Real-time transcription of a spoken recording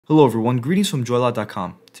Hello everyone, greetings from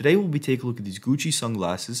joylot.com. Today we'll be taking a look at these Gucci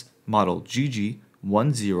sunglasses, model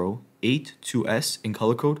GG1082S in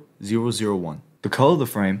color code 001. The color of the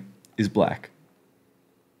frame is black.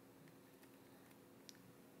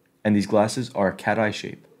 And these glasses are a cat eye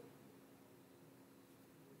shape.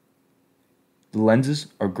 The lenses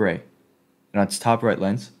are gray, and on its top right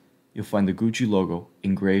lens, you'll find the Gucci logo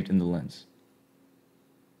engraved in the lens.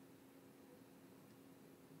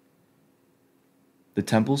 The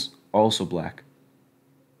temples are also black,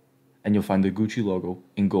 and you'll find the Gucci logo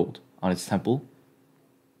in gold on its temple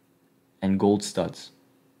and gold studs.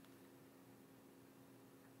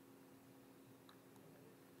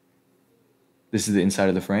 This is the inside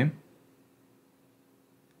of the frame,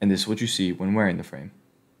 and this is what you see when wearing the frame.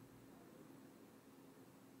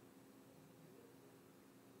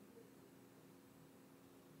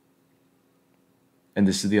 And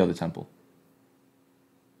this is the other temple.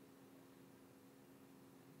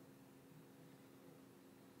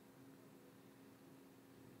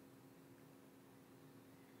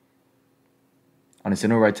 On its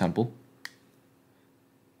inner right temple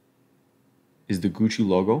is the Gucci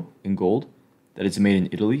logo in gold that is made in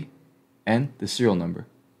Italy and the serial number.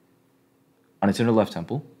 On its inner left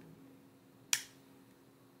temple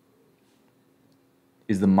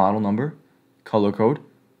is the model number, color code,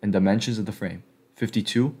 and dimensions of the frame.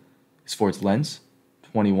 52 is for its lens,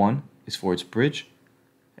 21 is for its bridge,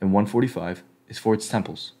 and 145 is for its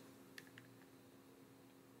temples.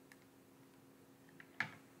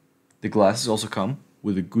 The glasses also come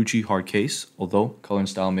with a Gucci hard case, although color and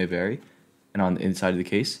style may vary, and on the inside of the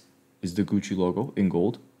case is the Gucci logo in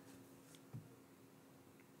gold,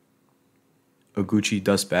 a Gucci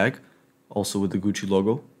dust bag, also with the Gucci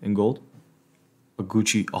logo in gold, a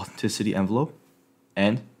Gucci authenticity envelope,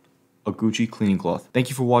 and a Gucci cleaning cloth. Thank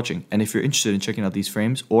you for watching, and if you're interested in checking out these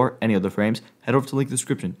frames or any other frames, head over to the link in the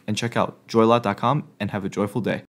description and check out joylot.com and have a joyful day.